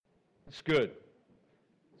It's good.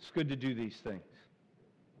 It's good to do these things.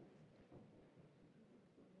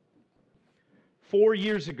 4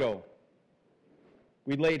 years ago,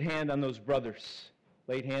 we laid hands on those brothers,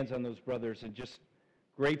 and just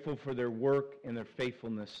grateful for their work and their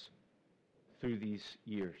faithfulness through these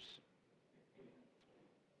years.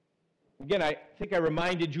 Again, I think I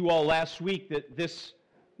reminded you all last week that this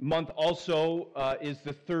month also is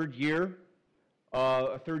the third year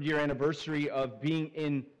anniversary of being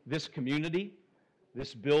in this community,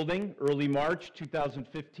 this building, early March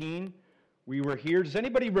 2015. We were here. Does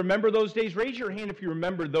anybody remember those days? Raise your hand if you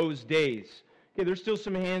remember those days. Okay, there's still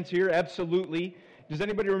some hands here, absolutely. Does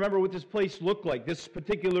anybody remember what this place looked like, this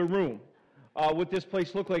particular room? What this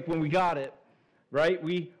place looked like when we got it, right?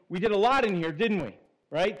 We did a lot in here, didn't we?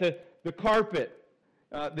 Right? The carpet,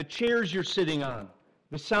 the chairs you're sitting on,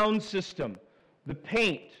 the sound system, the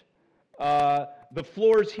paint, the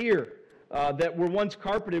floors here that were once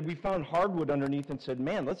carpeted, we found hardwood underneath and said,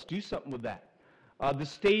 man, let's do something with that. The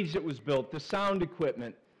stage that was built, the sound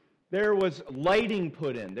equipment, there was lighting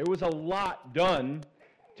put in. There was a lot done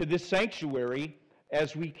to this sanctuary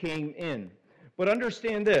as we came in. But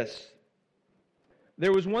understand this,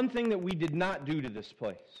 there was one thing that we did not do to this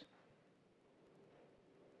place.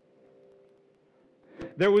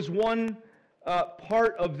 There was one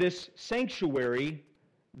part of this sanctuary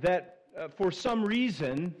that for some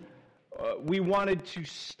reason we wanted to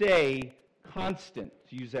stay constant,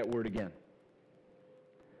 to use that word again.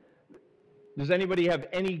 Does anybody have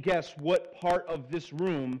any guess what part of this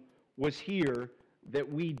room was here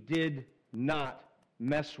that we did not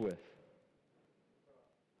mess with?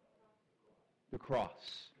 The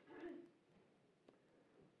cross.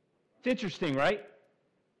 It's interesting, right?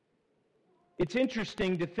 It's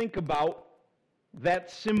interesting to think about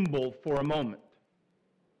that symbol for a moment.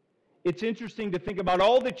 It's interesting to think about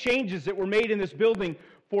all the changes that were made in this building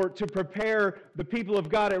to prepare the people of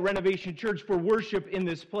God at Renovation Church for worship in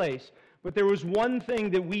this place. But there was one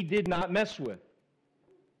thing that we did not mess with.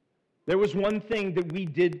 There was one thing that we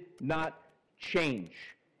did not change.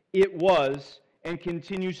 It was and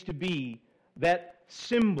continues to be that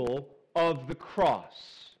symbol of the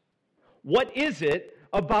cross. What is it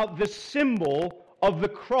about the symbol of the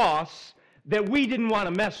cross that we didn't want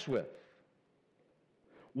to mess with?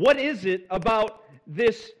 What is it about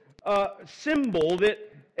this symbol that,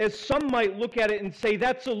 as some might look at it and say,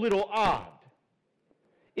 that's a little odd?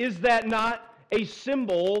 Is that not a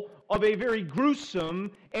symbol of a very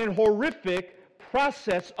gruesome and horrific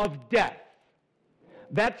process of death?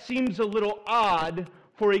 That seems a little odd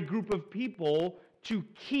for a group of people to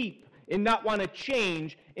keep and not want to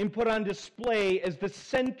change and put on display as the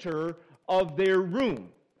center of their room,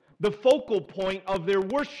 the focal point of their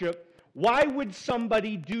worship. Why would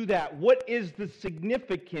somebody do that? What is the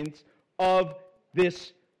significance of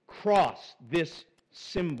this cross, this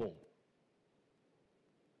symbol?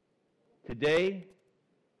 Today,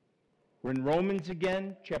 we're in Romans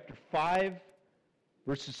again, chapter 5,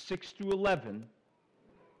 verses 6 through 11,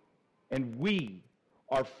 and we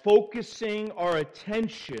are focusing our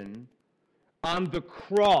attention on the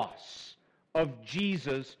cross of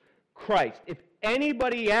Jesus Christ. If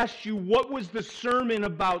anybody asks you what was the sermon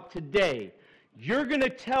about today, you're going to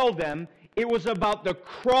tell them it was about the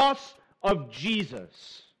cross of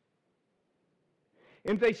Jesus.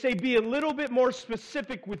 And they say, be a little bit more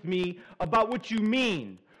specific with me about what you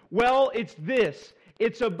mean. Well, it's this.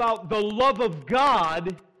 It's about the love of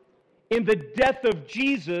God in the death of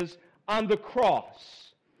Jesus on the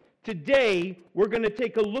cross. Today, we're going to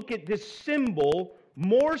take a look at this symbol,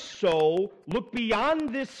 more so, look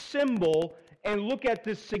beyond this symbol and look at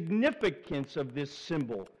the significance of this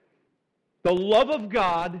symbol. The love of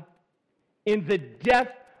God in the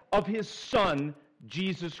death of His Son,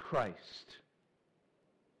 Jesus Christ.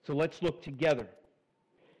 So let's look together.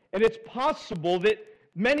 And it's possible that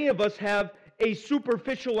many of us have a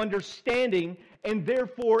superficial understanding and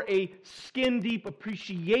therefore a skin-deep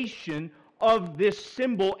appreciation of this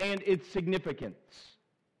symbol and its significance.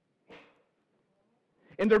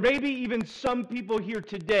 And there may be even some people here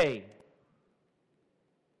today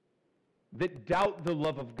that doubt the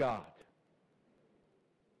love of God.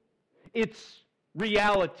 Its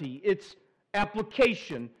reality, its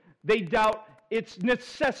application. They doubt its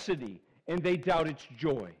necessity, and they doubt its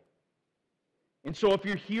joy. And so if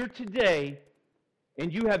you're here today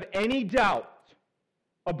and you have any doubt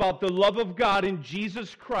about the love of God in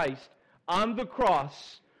Jesus Christ on the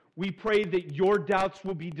cross, we pray that your doubts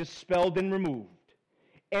will be dispelled and removed.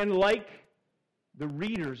 And like the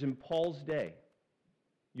readers in Paul's day,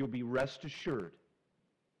 you'll be rest assured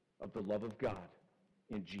of the love of God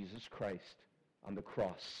in Jesus Christ on the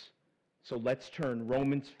cross So let's turn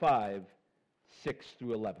Romans 5, 6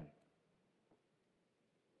 through 11.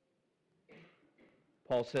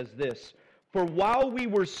 Paul says this, "For while we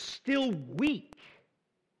were still weak,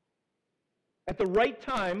 at the right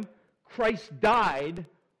time, Christ died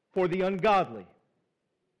for the ungodly.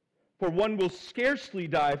 For one will scarcely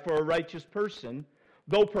die for a righteous person,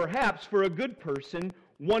 though perhaps for a good person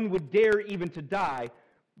one would dare even to die.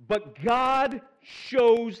 But God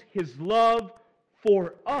shows His love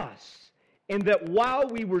for us, in that while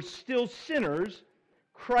we were still sinners,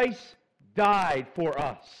 Christ died for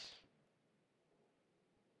us.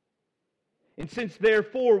 And since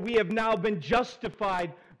therefore we have now been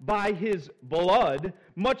justified by His blood,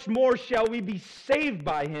 much more shall we be saved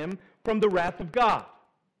by Him from the wrath of God.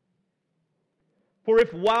 For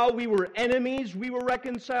if while we were enemies we were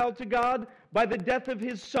reconciled to God by the death of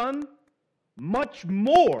His Son, much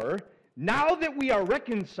more, now that we are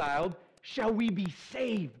reconciled, shall we be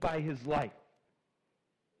saved by His life."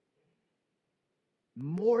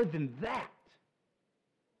 More than that,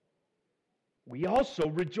 we also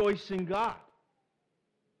rejoice in God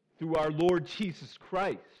through our Lord Jesus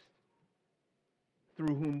Christ,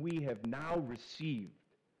 through whom we have now received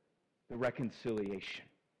the reconciliation.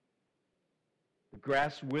 The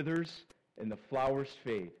grass withers and the flowers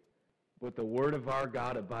fade, but the word of our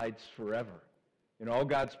God abides forever. And all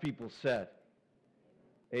God's people said,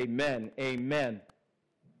 amen, amen.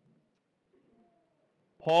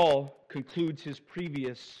 Paul concludes his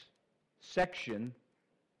previous section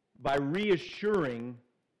by reassuring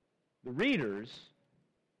the readers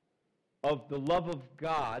of the love of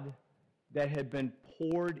God that had been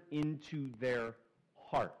poured into their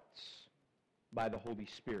hearts by the Holy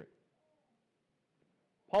Spirit.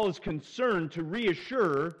 Paul is concerned to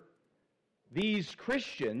reassure these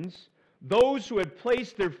Christians, those who had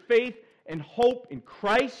placed their faith and hope in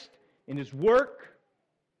Christ, in His work,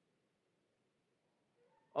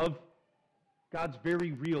 of God's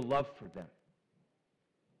very real love for them.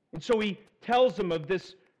 And so he tells them of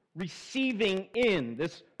this receiving in,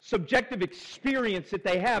 this subjective experience that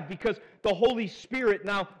they have because the Holy Spirit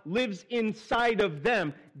now lives inside of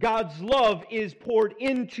them. God's love is poured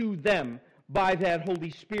into them by that Holy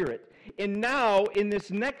Spirit. And now, in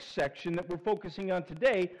this next section that we're focusing on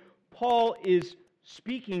today, Paul is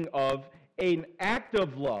speaking of an act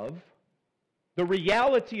of love, the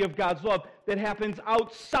reality of God's love that happens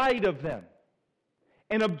outside of them.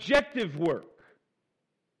 An objective work,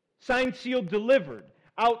 signed, sealed, delivered,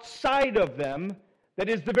 outside of them, that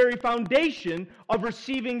is the very foundation of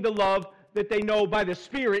receiving the love that they know by the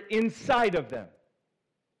Spirit inside of them.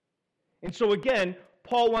 And so again,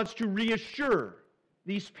 Paul wants to reassure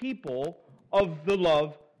these people of the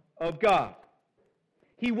love of God.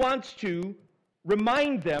 He wants to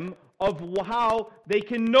remind them of how they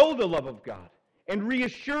can know the love of God and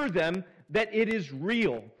reassure them that it is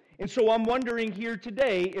real. And so I'm wondering here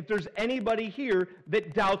today if there's anybody here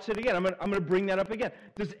that doubts it again. I'm going to bring that up again.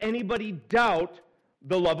 Does anybody doubt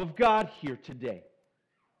the love of God here today?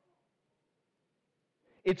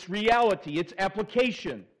 It's reality, it's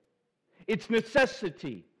application, it's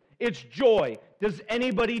necessity, it's joy. Does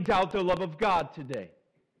anybody doubt the love of God today?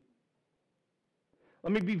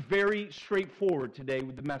 Let me be very straightforward today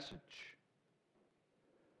with the message.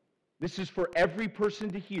 This is for every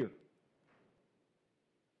person to hear,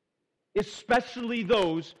 especially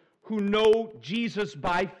those who know Jesus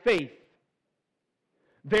by faith.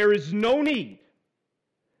 There is no need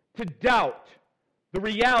to doubt the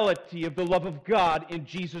reality of the love of God in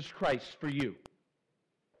Jesus Christ for you.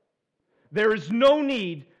 There is no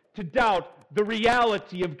need to doubt the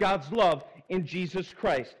reality of God's love in Jesus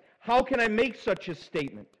Christ. How can I make such a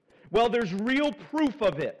statement? Well, there's real proof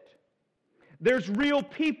of it. There's real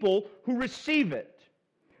people who receive it.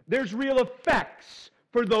 There's real effects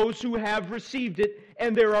for those who have received it,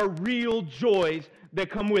 and there are real joys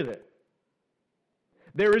that come with it.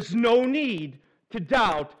 There is no need to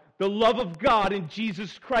doubt the love of God in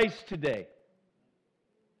Jesus Christ today.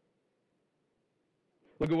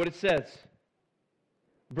 Look at what it says.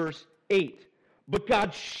 Verse 8. But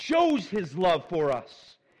God shows His love for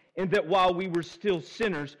us, in that while we were still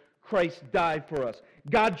sinners, Christ died for us.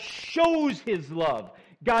 God shows His love.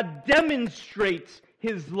 God demonstrates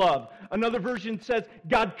His love. Another version says,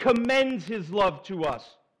 God commends His love to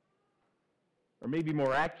us. Or maybe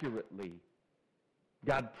more accurately,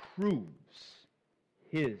 God proves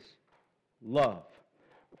His love.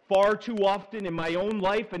 Far too often in my own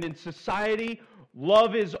life and in society,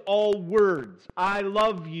 love is all words. I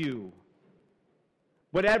love you.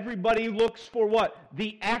 But everybody looks for what?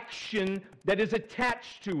 The action that is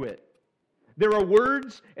attached to it. There are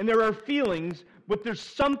words and there are feelings, but there's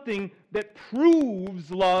something that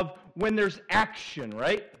proves love when there's action,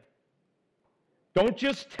 right? Don't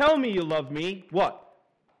just tell me you love me. What?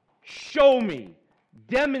 Show me.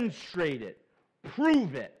 Demonstrate it.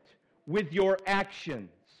 Prove it with your actions.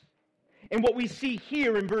 And what we see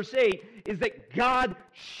here in verse 8 is that God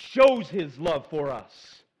shows His love for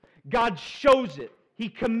us. God shows it. He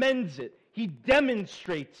commends it. He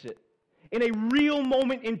demonstrates it in a real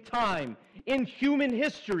moment in time, in human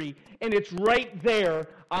history, and it's right there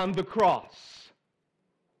on the cross.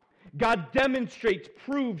 God demonstrates,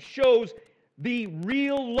 proves, shows the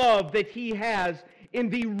real love that He has in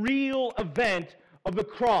the real event of the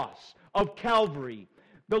cross, of Calvary.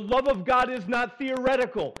 The love of God is not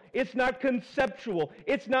theoretical. It's not conceptual.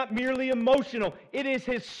 It's not merely emotional. It is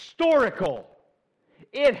historical.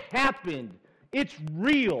 It happened. It's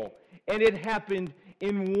real. And it happened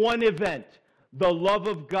in one event. The love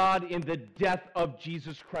of God in the death of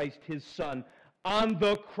Jesus Christ, His Son, on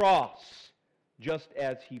the cross, just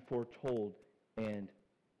as He foretold and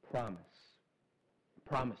promised.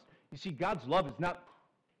 You see, God's love is not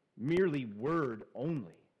merely word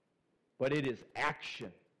only, but it is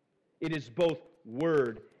action. It is both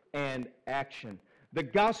word and action. The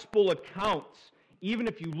gospel accounts, even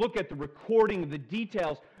if you look at the recording of the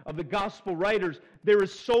details of the gospel writers, there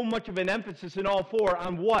is so much of an emphasis in all four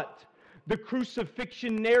on what? The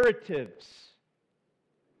crucifixion narratives,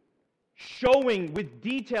 showing with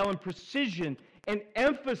detail and precision and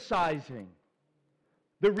emphasizing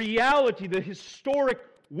the reality, the historic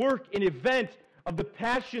work and event of the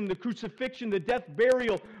passion, the crucifixion, the death,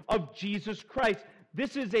 burial of Jesus Christ.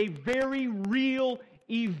 This is a very real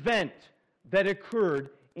event that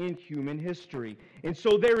occurred in human history. And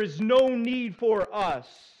so there is no need for us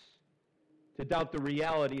to doubt the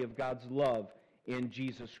reality of God's love in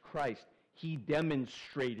Jesus Christ. He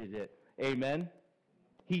demonstrated it. Amen?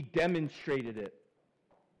 He demonstrated it.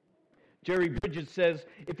 Jerry Bridges says,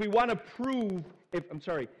 if we want proof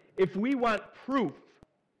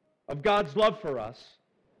of God's love for us,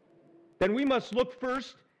 then we must look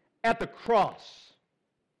first at the cross,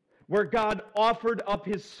 where God offered up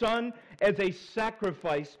His Son as a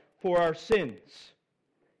sacrifice for our sins.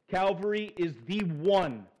 Calvary is the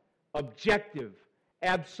one objective,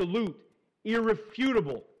 absolute,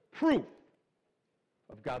 irrefutable proof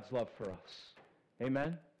of God's love for us.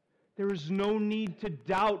 Amen? There is no need to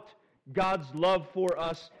doubt God's love for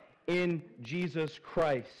us in Jesus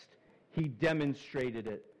Christ. He demonstrated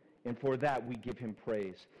it, and for that we give Him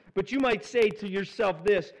praise. But you might say to yourself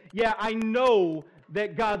this, yeah, I know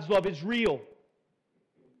that God's love is real.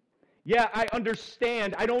 Yeah, I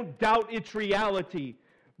understand. I don't doubt its reality,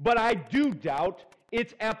 but I do doubt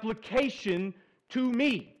its application to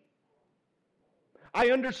me. I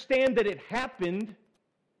understand that it happened,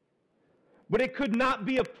 but it could not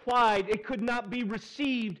be applied, it could not be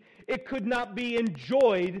received, it could not be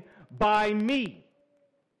enjoyed by me.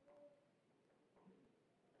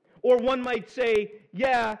 Or one might say,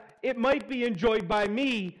 yeah, it might be enjoyed by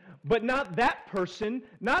me, but not that person,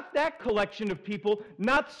 not that collection of people,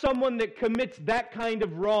 not someone that commits that kind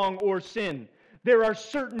of wrong or sin. There are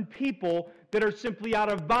certain people that are simply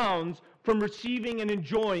out of bounds from receiving and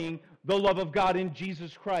enjoying the love of God in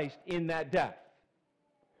Jesus Christ in that death.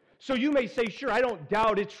 So you may say, sure, I don't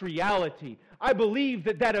doubt its reality. I believe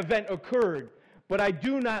that that event occurred, but I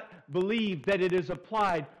do not believe that it is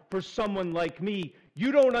applied for someone like me.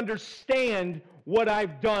 You don't understand what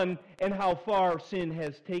I've done and how far sin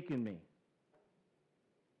has taken me.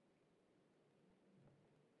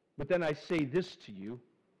 But then I say this to you.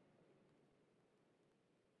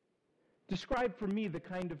 Describe for me the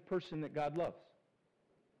kind of person that God loves.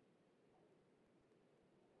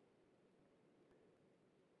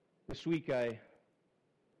 This week I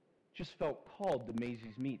just felt called to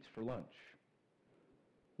Maisie's Meats for lunch.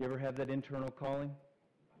 You ever have that internal calling?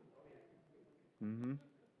 Mm-hmm.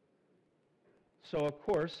 So, of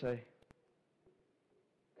course, I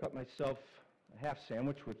cut myself a half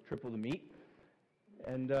sandwich with triple the meat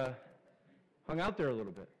and hung out there a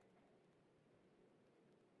little bit.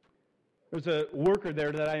 There's a worker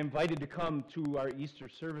there that I invited to come to our Easter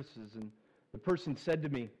services, and the person said to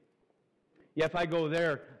me, yeah, if I go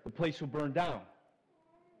there, the place will burn down.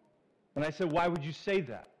 And I said, why would you say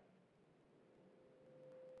that?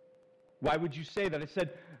 Why would you say that? I said,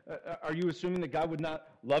 are you assuming that God would not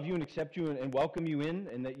love you and accept you and welcome you in?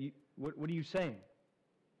 And that you, what are you saying?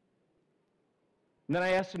 And then I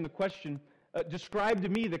asked him the question, describe to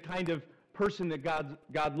me the kind of person that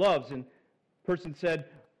God loves. And the person said,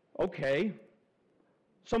 okay,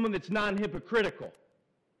 someone that's non-hypocritical.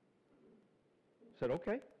 I said,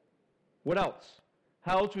 okay. What else?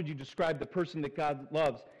 How else would you describe the person that God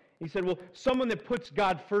loves? He said, well, someone that puts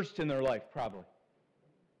God first in their life, probably.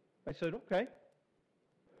 I said, okay.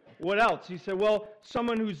 What else? He said, well,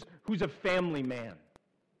 someone who's a family man.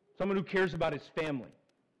 Someone who cares about his family.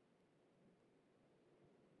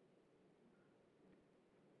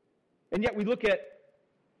 And yet we look at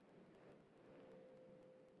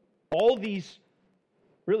all these,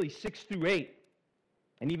 really 6 through 8,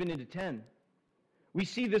 and even into 10. We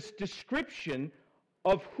see this description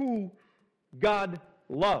of who God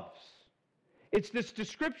loves. It's this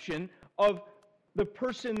description of the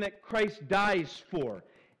person that Christ dies for.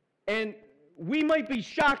 And we might be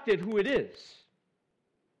shocked at who it is.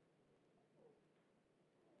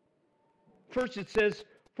 First it says,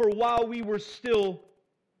 for while we were still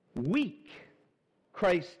weak,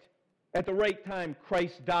 at the right time,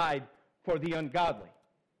 Christ died for the ungodly.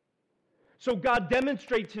 So God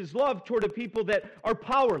demonstrates his love toward a people that are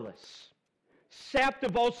powerless, sapped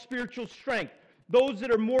of all spiritual strength, those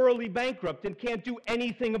that are morally bankrupt and can't do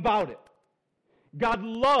anything about it. God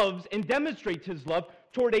loves and demonstrates his love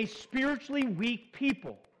toward a spiritually weak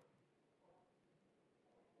people.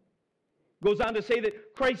 Goes on to say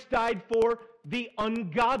that Christ died for the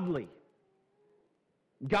ungodly.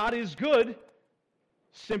 God is good.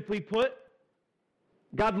 Simply put,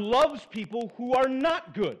 God loves people who are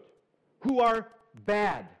not good, who are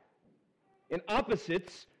bad. And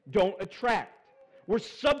opposites don't attract. We're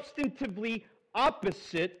substantively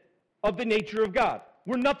opposite of the nature of God.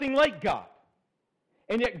 We're nothing like God.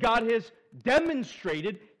 And yet God has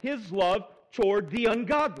demonstrated his love toward the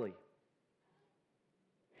ungodly.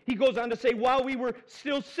 He goes on to say, while we were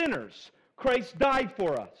still sinners, Christ died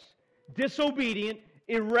for us. Disobedient,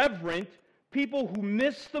 irreverent, people who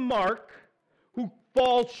miss the mark, who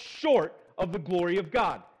fall short of the glory of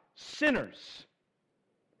God. Sinners.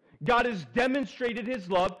 God has demonstrated his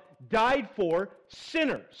love, died for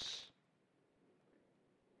sinners.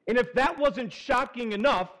 And if that wasn't shocking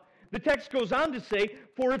enough, the text goes on to say,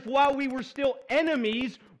 for if while we were still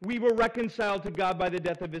enemies, we were reconciled to God by the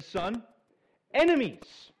death of his Son.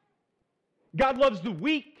 Enemies. God loves the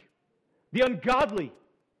weak, the ungodly,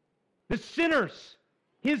 the sinners,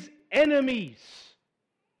 his enemies.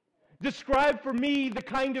 Describe for me the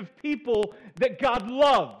kind of people that God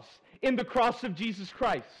loves in the cross of Jesus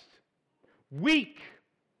Christ. Weak,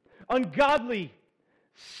 ungodly,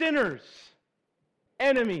 sinners,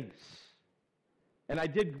 enemies. And I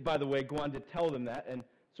did, by the way, go on to tell them that, and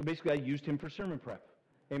so basically I used him for sermon prep.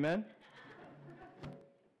 Amen?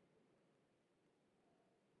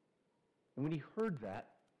 And when he heard that,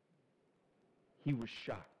 he was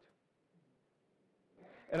shocked.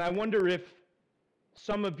 And I wonder if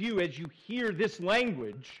some of you, as you hear this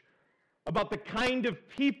language about the kind of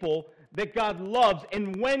people that God loves,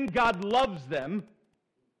 and when God loves them,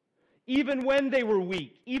 even when they were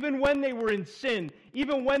weak, even when they were in sin,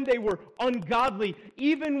 even when they were ungodly,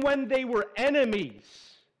 even when they were enemies,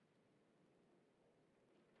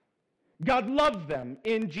 God loved them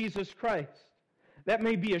in Jesus Christ. That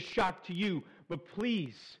may be a shock to you, but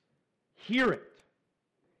please hear it.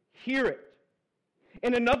 Hear it.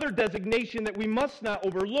 And another designation that we must not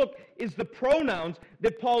overlook is the pronouns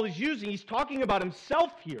that Paul is using. He's talking about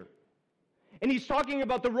himself here. And he's talking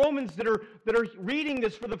about the Romans that are reading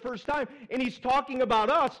this for the first time. And he's talking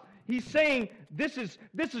about us. He's saying this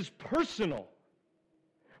is personal.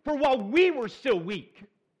 For while we were still weak,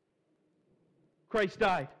 Christ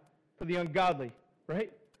died for the ungodly,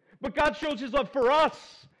 right? But God shows his love for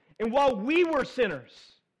us. And while we were sinners,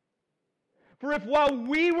 for if while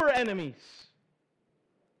we were enemies,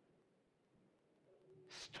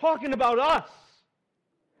 it's talking about us.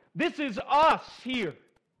 This is us here.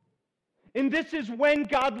 And this is when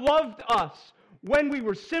God loved us. When we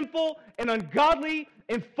were sinful and ungodly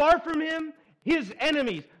and far from him, his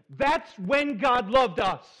enemies. That's when God loved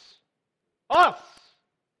us. Us.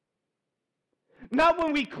 Not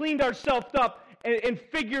when we cleaned ourselves up and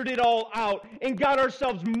figured it all out and got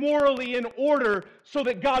ourselves morally in order so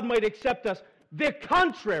that God might accept us. The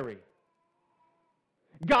contrary.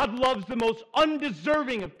 God loves the most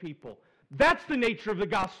undeserving of people. That's the nature of the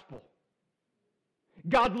gospel.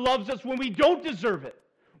 God loves us when we don't deserve it,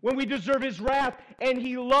 when we deserve his wrath, and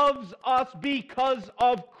he loves us because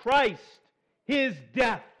of Christ, his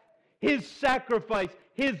death, his sacrifice,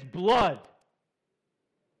 his blood.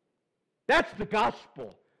 That's the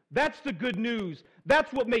gospel. That's the good news.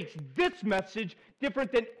 That's what makes this message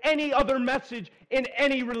different than any other message in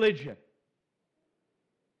any religion.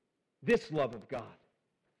 This love of God.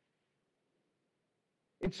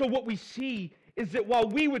 And so what we see is that while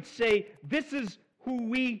we would say this is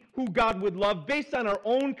who God would love based on our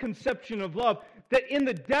own conception of love, that in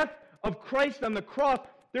the death of Christ on the cross,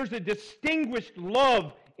 there's a distinguished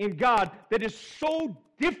love in God that is so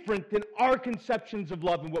different than our conceptions of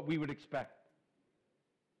love and what we would expect.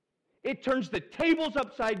 It turns the tables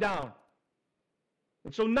upside down.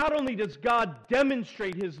 And so not only does God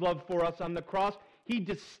demonstrate his love for us on the cross, he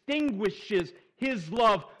distinguishes his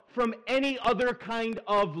love from any other kind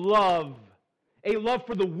of love. A love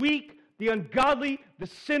for the weak, the ungodly, the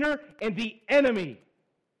sinner, and the enemy.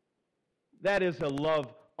 That is a love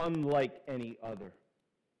unlike any other.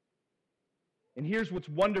 And here's what's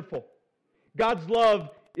wonderful. God's love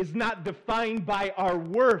is not defined by our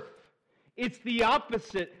worth. It's the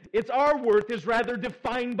opposite. It's our worth is rather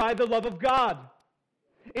defined by the love of God.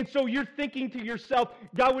 And so you're thinking to yourself,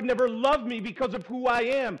 God would never love me because of who I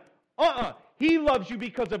am. He loves you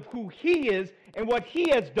because of who he is and what he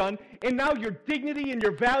has done. And now your dignity and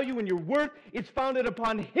your value and your worth is founded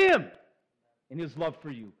upon him and his love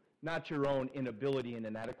for you, not your own inability and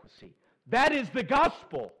inadequacy. That is the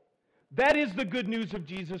gospel. That is the good news of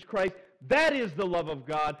Jesus Christ. That is the love of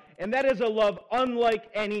God. And that is a love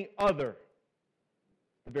unlike any other.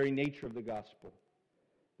 The very nature of the gospel.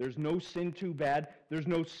 There's no sin too bad. There's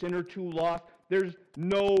no sinner too lost. There's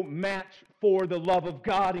no match for the love of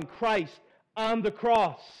God in Christ on the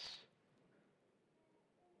cross.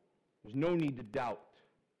 There's no need to doubt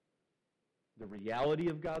the reality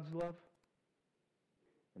of God's love.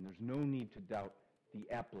 And there's no need to doubt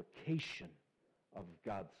the application of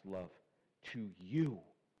God's love to you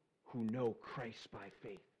who know Christ by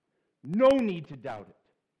faith. No need to doubt it.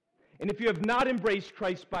 And if you have not embraced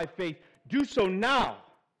Christ by faith, do so now.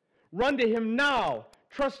 Run to him now.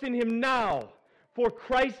 Trust in him now. For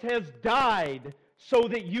Christ has died so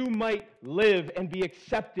that you might live and be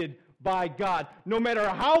accepted by God. No matter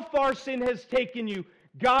how far sin has taken you,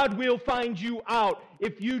 God will find you out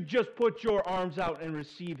if you just put your arms out and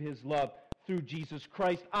receive his love through Jesus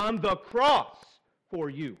Christ on the cross for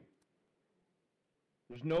you.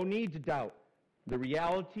 There's no need to doubt the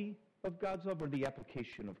reality of God's love or the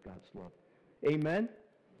application of God's love. Amen?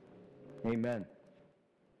 Amen.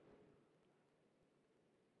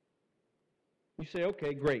 You say,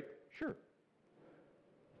 okay, great. Sure.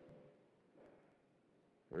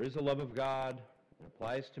 There is a love of God. It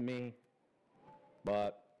applies to me.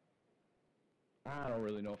 But I don't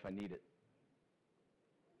really know if I need it.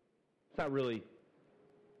 It's not really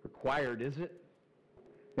required, is it?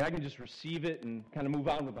 I can just receive it and kind of move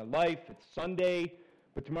on with my life. It's Sunday,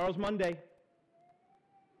 but tomorrow's Monday.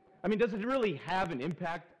 I mean, does it really have an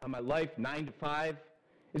impact on my life 9 to 5?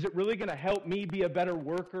 Is it really going to help me be a better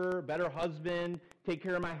worker, better husband, take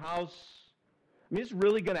care of my house? I mean, is it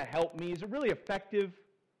really going to help me? Is it really effective?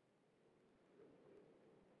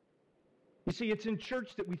 You see, it's in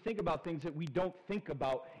church that we think about things that we don't think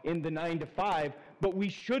about in the 9 to 5, but we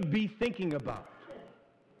should be thinking about.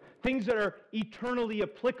 Things that are eternally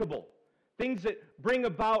applicable. Things that bring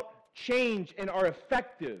about change and are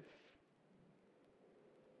effective.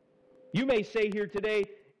 You may say here today,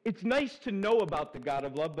 it's nice to know about the God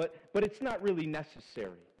of love, but it's not really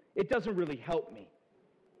necessary. It doesn't really help me.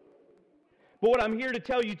 But what I'm here to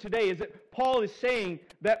tell you today is that Paul is saying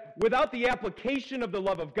that without the application of the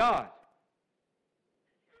love of God,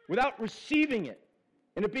 without receiving it,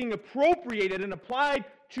 and it being appropriated and applied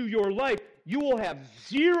to your life, you will have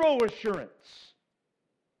zero assurance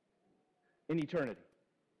in eternity.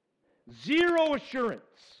 Zero assurance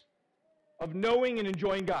of knowing and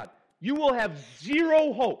enjoying God. You will have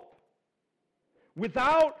zero hope.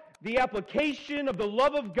 Without the application of the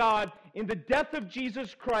love of God in the death of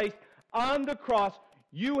Jesus Christ on the cross,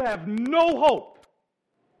 you have no hope.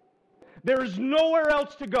 There is nowhere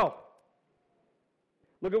else to go.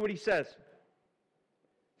 Look at what he says. It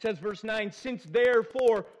says, verse 9, since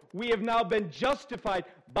therefore we have now been justified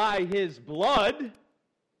by his blood,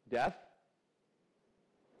 death,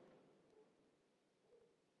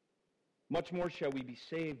 much more shall we be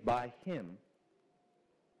saved by him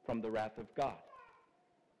from the wrath of God.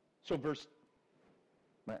 So verse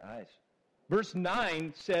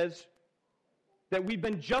 9 says that we've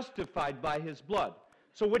been justified by his blood.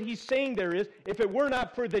 So what he's saying there is, if it were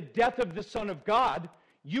not for the death of the Son of God,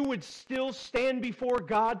 you would still stand before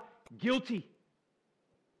God guilty.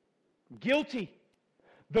 Guilty.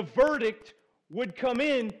 The verdict would come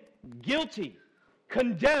in guilty,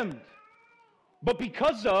 condemned. But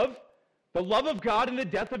because of the love of God and the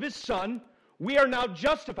death of his Son, we are now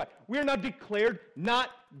justified. We are now declared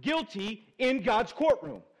not guilty in God's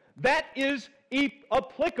courtroom. That is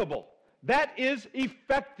applicable. That is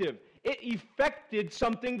effective. It effected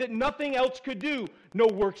something that nothing else could do. No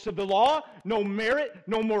works of the law, no merit,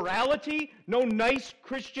 no morality, no nice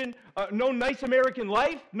Christian, no nice American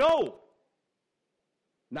life. No.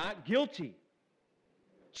 Not guilty.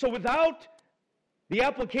 So without the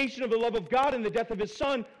application of the love of God in the death of his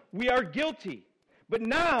Son, we are guilty. But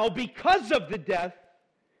now, because of the death,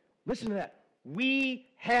 listen to that, we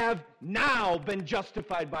have now been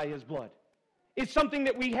justified by his blood. It's something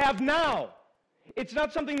that we have now. It's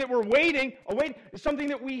not something that we're waiting. It's something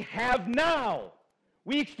that we have now.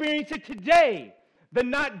 We experience it today. The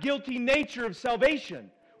not guilty nature of salvation.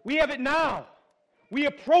 We have it now. We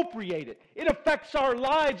appropriate it. It affects our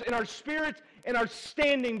lives and our spirits and our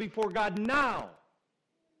standing before God now.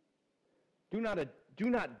 Do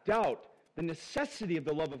not doubt the necessity of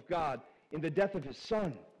the love of God in the death of his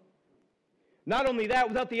Son. Not only that,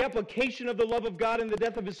 without the application of the love of God in the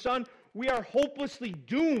death of his Son, we are hopelessly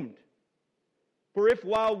doomed. For if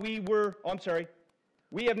while we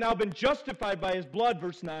have now been justified by his blood,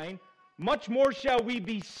 verse 9, much more shall we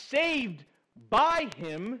be saved by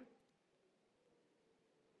him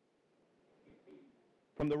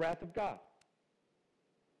from the wrath of God.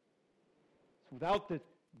 So without the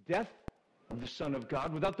death of the Son of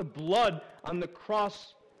God, without the blood on the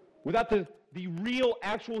cross, without the real,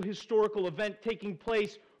 actual historical event taking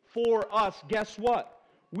place for us, guess what?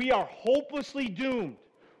 We are hopelessly doomed.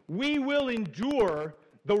 We will endure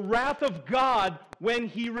the wrath of God when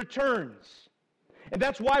he returns. And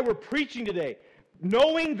that's why we're preaching today.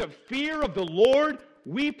 Knowing the fear of the Lord,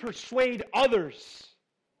 we persuade others.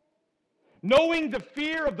 Knowing the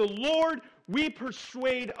fear of the Lord, we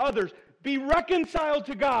persuade others. Be reconciled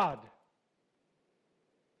to God.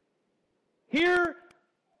 Hear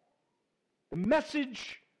the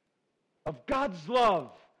message of God's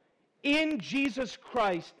love in Jesus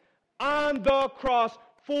Christ on the cross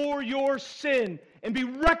for your sin, and be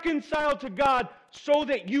reconciled to God so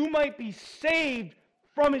that you might be saved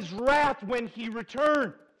from his wrath when he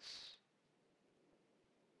returns.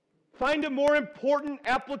 Find a more important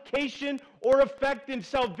application or effect in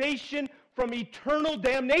salvation from eternal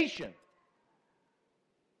damnation.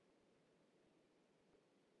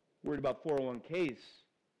 Worried about 401ks,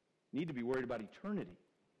 need to be worried about eternity.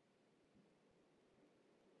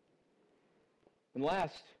 And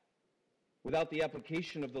last, without the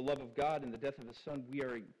application of the love of God and the death of the Son, we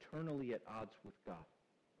are eternally at odds with God.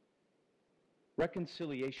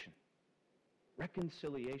 Reconciliation.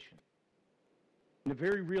 Reconciliation. In a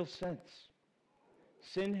very real sense,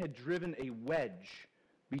 sin had driven a wedge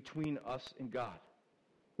between us and God.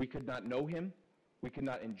 We could not know him. We could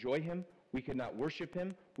not enjoy him. We could not worship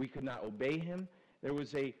him. We could not obey him. There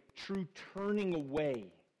was a true turning away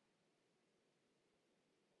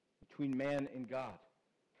between man and God.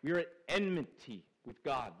 We are at enmity with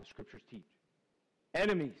God, the Scriptures teach.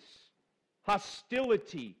 Enemies.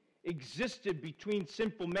 Hostility existed between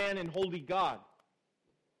sinful man and holy God.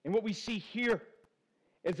 And what we see here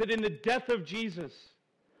is that in the death of Jesus,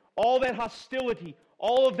 all that hostility,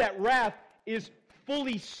 all of that wrath is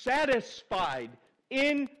fully satisfied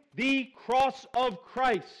in the cross of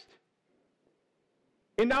Christ.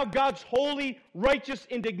 And now God's holy, righteous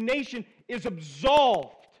indignation is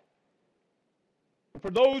absolved. And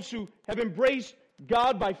for those who have embraced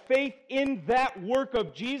God by faith in that work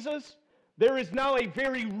of Jesus, there is now a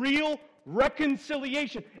very real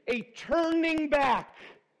reconciliation, a turning back,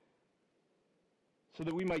 so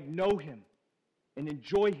that we might know him and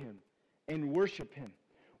enjoy him and worship him.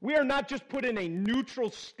 We are not just put in a neutral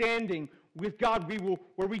standing with God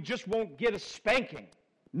where we just won't get a spanking.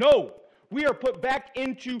 No, we are put back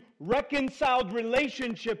into reconciled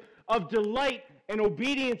relationship of delight and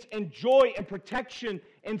obedience and joy and protection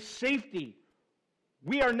and safety.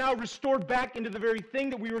 We are now restored back into the very thing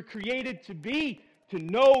that we were created to be, to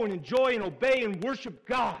know and enjoy and obey and worship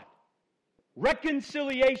God.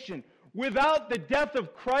 Reconciliation. Without the death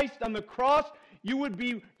of Christ on the cross, you would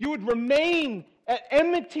remain at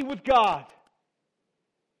enmity with God.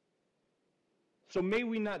 So may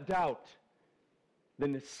we not doubt the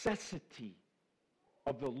necessity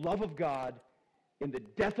of the love of God in the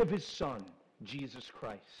death of his Son, Jesus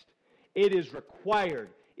Christ. It is required.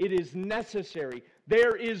 It is necessary.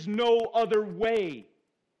 There is no other way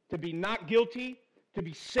to be not guilty, to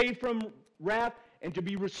be saved from wrath, and to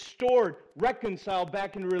be restored, reconciled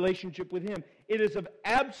back into relationship with him. It is of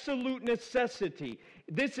absolute necessity.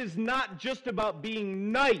 This is not just about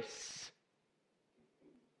being nice.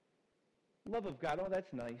 Love of God, oh,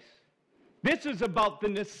 that's nice. This is about the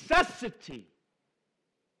necessity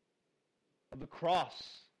of the cross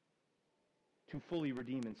to fully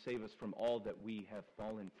redeem and save us from all that we have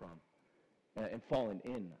fallen from, and fallen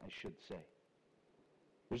in, I should say.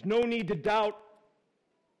 There's no need to doubt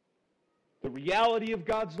the reality of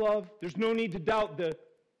God's love. There's no need to doubt the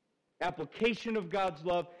application of God's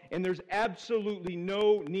love. And there's absolutely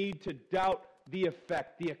no need to doubt the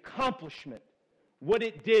effect, the accomplishment, what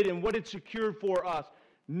it did and what it secured for us,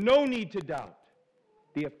 no need to doubt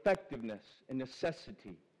the effectiveness and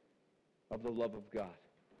necessity of the love of God.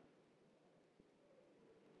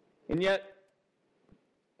 And yet,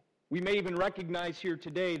 we may even recognize here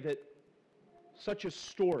today that such a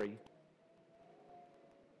story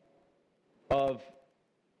of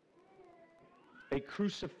a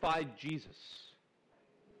crucified Jesus,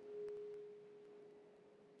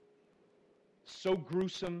 so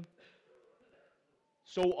gruesome,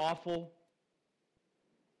 so awful,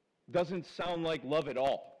 doesn't sound like love at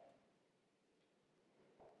all.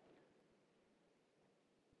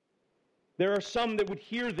 There are some that would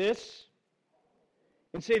hear this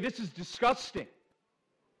and say, this is disgusting.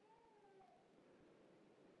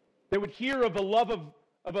 They would hear of a love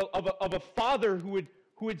of a father who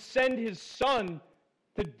would send his son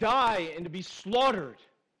to die and to be slaughtered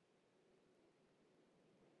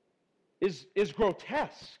is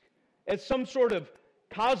grotesque, as some sort of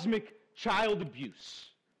cosmic child abuse.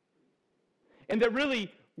 And that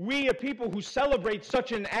really, we, a people who celebrate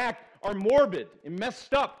such an act, are morbid and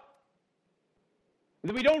messed up.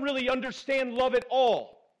 That we don't really understand love at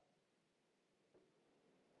all.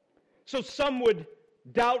 So some would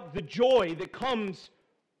doubt the joy that comes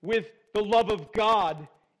with the love of God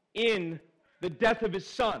in the death of his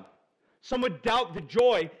son. Some would doubt the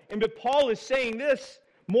joy. But Paul is saying this,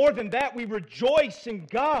 more than that, we rejoice in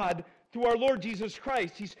God through our Lord Jesus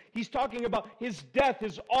Christ. He's talking about his death,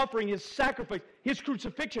 his offering, his sacrifice, his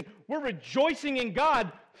crucifixion. We're rejoicing in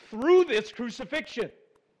God through this crucifixion.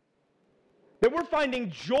 That we're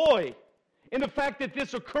finding joy in the fact that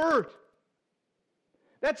this occurred.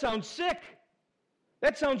 That sounds sick.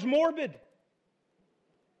 That sounds morbid.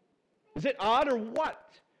 Is it odd or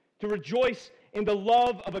what to rejoice in the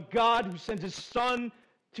love of a God who sends his son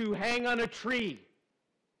to hang on a tree?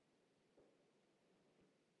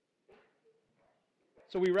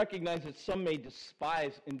 So we recognize that some may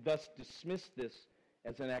despise and thus dismiss this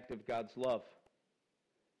as an act of God's love.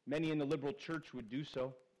 Many in the liberal church would do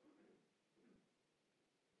so.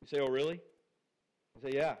 You say, oh, really? I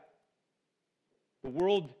say, yeah. The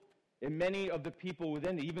world and many of the people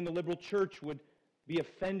within it, even the liberal church, would be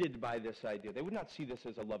offended by this idea. They would not see this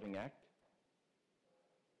as a loving act.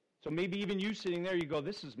 So maybe even you sitting there, you go,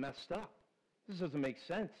 this is messed up. This doesn't make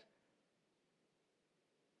sense.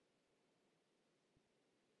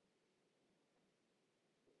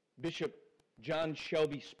 Bishop John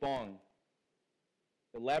Shelby Spong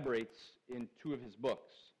elaborates in two of his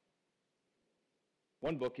books.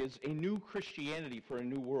 One book is A New Christianity for a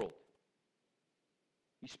New World.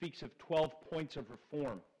 He speaks of 12 points of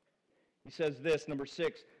reform. He says this, number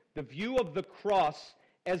 6, the view of the cross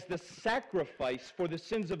as the sacrifice for the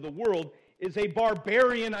sins of the world is a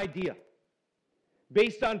barbarian idea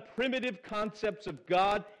based on primitive concepts of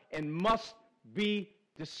God and must be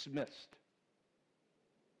dismissed.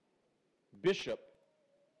 Bishop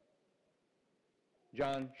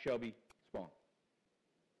John Shelby Spong.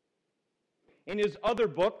 In his other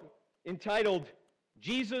book, entitled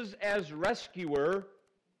Jesus as Rescuer,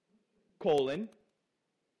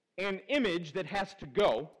 an image that has to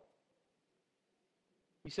go,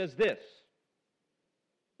 he says this,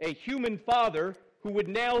 a human father who would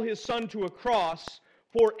nail his son to a cross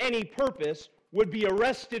for any purpose would be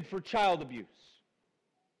arrested for child abuse.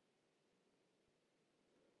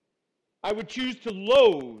 I would choose to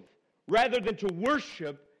loathe rather than to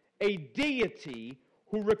worship a deity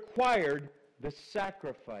who required the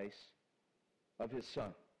sacrifice of his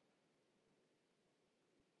son.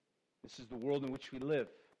 This is the world in which we live.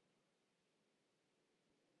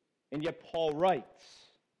 And yet Paul writes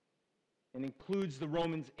and includes the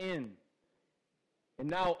Romans in. And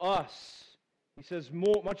now us. He says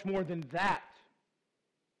much more than that.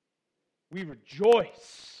 We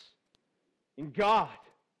rejoice in God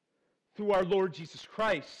through our Lord Jesus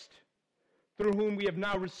Christ, through whom we have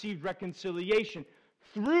now received reconciliation,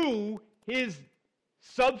 through his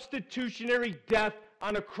substitutionary death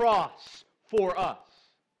on a cross for us.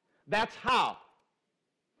 That's how.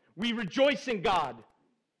 We rejoice in God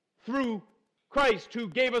through Christ, who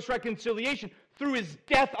gave us reconciliation, through his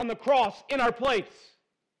death on the cross in our place.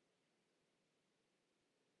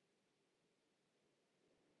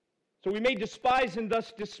 So we may despise and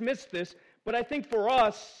thus dismiss this, but I think for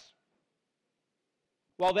us,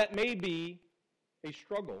 while that may be a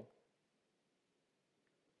struggle,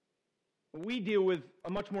 we deal with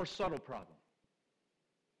a much more subtle problem.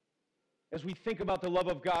 As we think about the love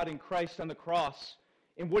of God in Christ on the cross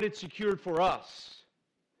and what it secured for us,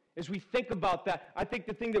 as we think about that, I think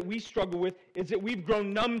the thing that we struggle with is that we've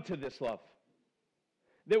grown numb to this love.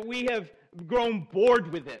 That we have grown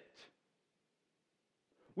bored with it.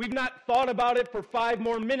 We've not thought about it for 5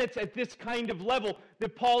 more minutes at this kind of level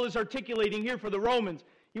that Paul is articulating here for the Romans.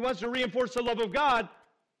 He wants to reinforce the love of God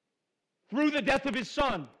through the death of his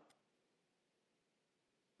Son.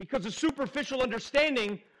 Because a superficial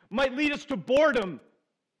understanding might lead us to boredom,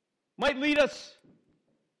 might lead us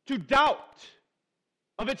to doubt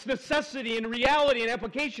of its necessity and reality and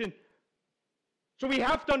application. So we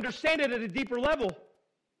have to understand it at a deeper level.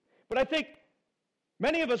 But I think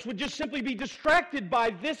many of us would just simply be distracted by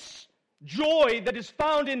this joy that is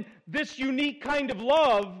found in this unique kind of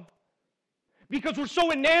love because we're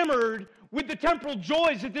so enamored with the temporal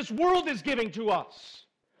joys that this world is giving to us.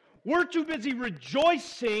 We're too busy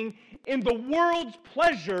rejoicing in the world's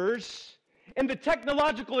pleasures and the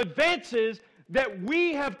technological advances that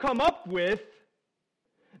we have come up with,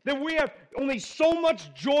 that we have only so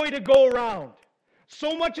much joy to go around,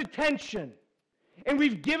 so much attention, and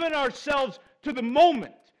we've given ourselves to the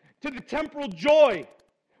moment, to the temporal joy.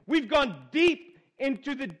 We've gone deep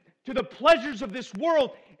into the pleasures of this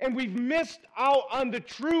world, and we've missed out on the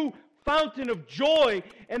true fountain of joy,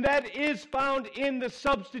 and that is found in the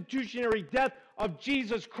substitutionary death of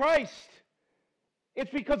Jesus Christ.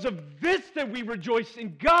 It's because of this that we rejoice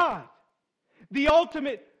in God. The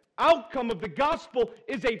ultimate outcome of the gospel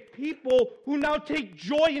is a people who now take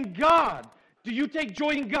joy in God. Do you take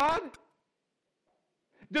joy in God?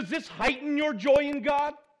 Does this heighten your joy in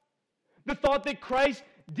God? The thought that Christ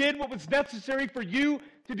did what was necessary for you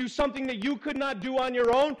to do something that you could not do on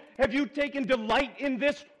your own? Have you taken delight in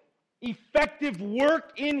this effective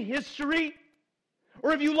work in history?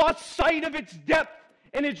 Or have you lost sight of its depth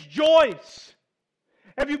and its joys?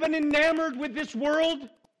 Have you been enamored with this world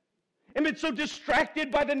and been so distracted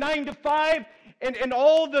by the 9 to 5 and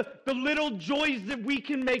all the little joys that we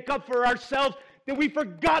can make up for ourselves that we've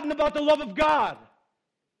forgotten about the love of God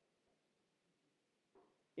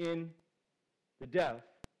in the death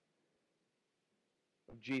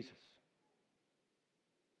of Jesus?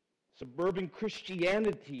 Suburban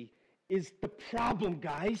Christianity is the problem,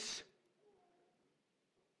 guys.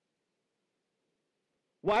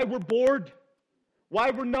 Why we're bored? Why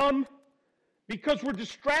we're numb? Because we're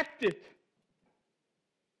distracted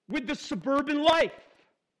with the suburban life.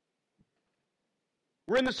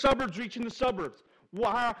 We're in the suburbs, reaching the suburbs.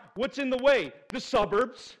 Why? What's in the way? The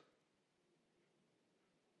suburbs.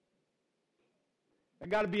 I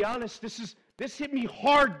got to be honest, this hit me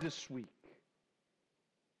hard this week.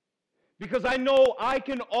 Because I know I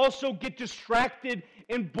can also get distracted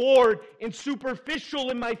and bored and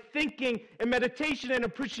superficial in my thinking and meditation and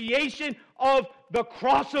appreciation of the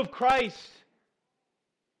cross of Christ.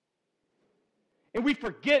 And we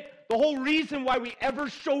forget the whole reason why we ever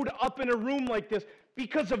showed up in a room like this,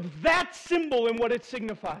 because of that symbol and what it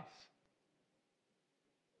signifies.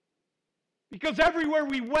 Because everywhere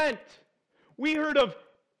we went, we heard of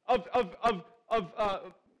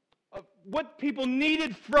what people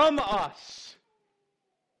needed from us.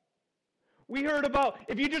 We heard about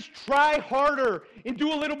if you just try harder and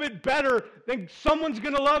do a little bit better, then someone's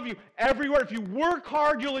going to love you. Everywhere, if you work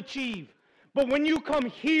hard, you'll achieve. But when you come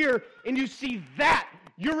here and you see that,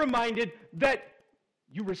 you're reminded that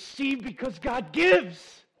you receive because God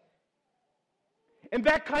gives. And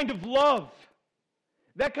that kind of love,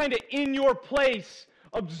 that kind of in your place,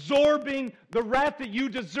 absorbing the wrath that you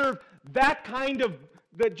deserve, that kind of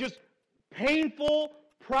just painful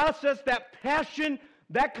process, that passion,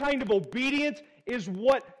 that kind of obedience is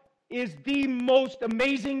what is the most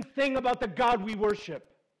amazing thing about the God we worship.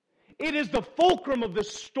 It is the fulcrum of the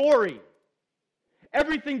story.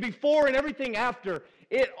 Everything before and everything after,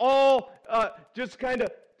 it all just kind of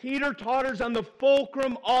teeter-totters on the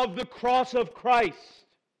fulcrum of the cross of Christ.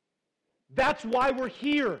 That's why we're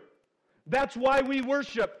here. That's why we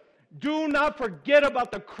worship. Do not forget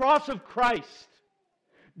about the cross of Christ.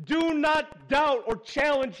 Do not doubt or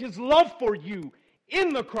challenge His love for you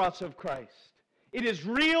in the cross of Christ. It is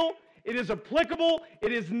real, it is applicable,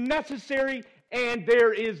 it is necessary, and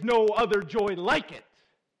there is no other joy like it.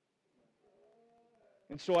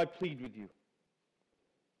 And so I plead with you,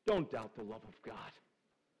 don't doubt the love of God.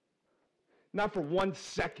 Not for 1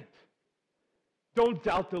 second. Don't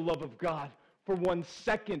doubt the love of God for 1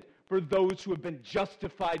 second for those who have been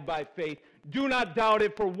justified by faith. Do not doubt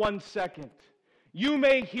it for 1 second. You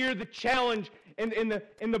may hear the challenge in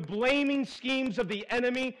the blaming schemes of the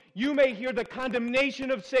enemy. You may hear the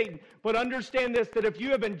condemnation of Satan. But understand this, that if you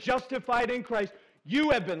have been justified in Christ, you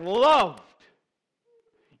have been loved.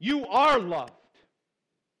 You are loved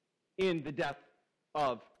in the death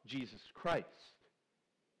of Jesus Christ.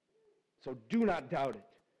 So do not doubt it.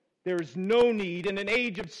 There is no need in an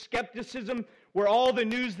age of skepticism where all the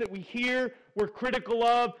news that we hear we're critical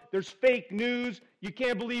of, there's fake news. You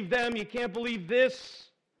can't believe them. You can't believe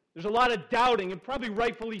this. There's a lot of doubting, and probably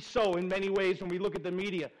rightfully so in many ways when we look at the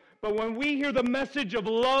media. But when we hear the message of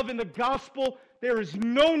love in the gospel, there is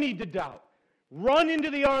no need to doubt. Run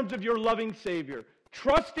into the arms of your loving Savior.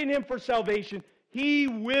 Trust in Him for salvation. He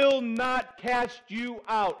will not cast you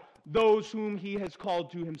out, those whom He has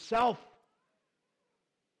called to Himself.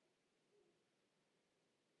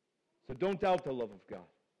 So don't doubt the love of God.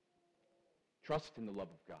 Trust in the love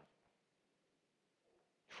of God.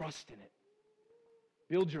 Trust in it.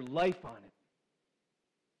 Build your life on it.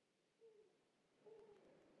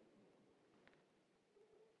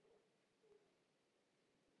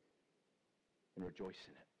 And rejoice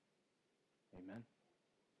in it. Amen?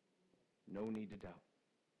 No need to doubt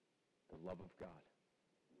the love of God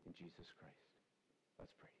in Jesus Christ.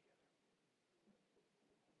 Let's pray together.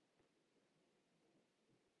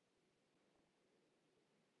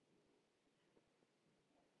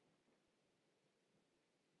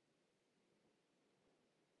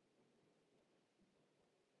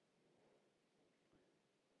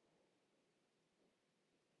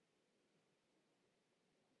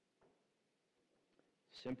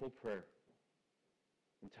 Simple prayer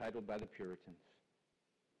entitled by the Puritans,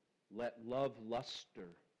 "Let love luster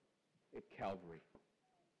at Calvary."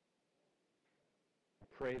 I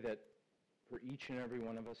pray that for each and every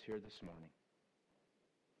one of us here this morning,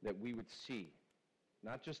 that we would see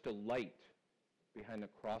not just a light behind the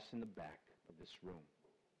cross in the back of this room,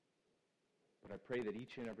 but I pray that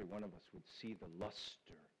each and every one of us would see the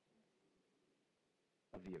luster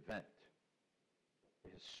of the event, the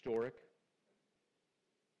historic,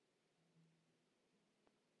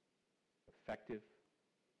 effective,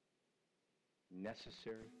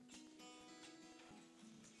 necessary,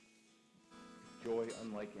 joy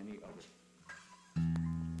unlike any other,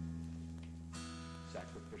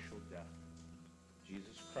 sacrificial death,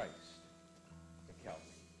 Jesus Christ at Calvary.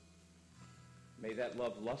 May that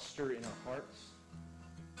love luster in our hearts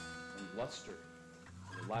and luster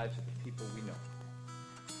in the lives of the people we know.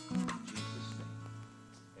 In Jesus' name.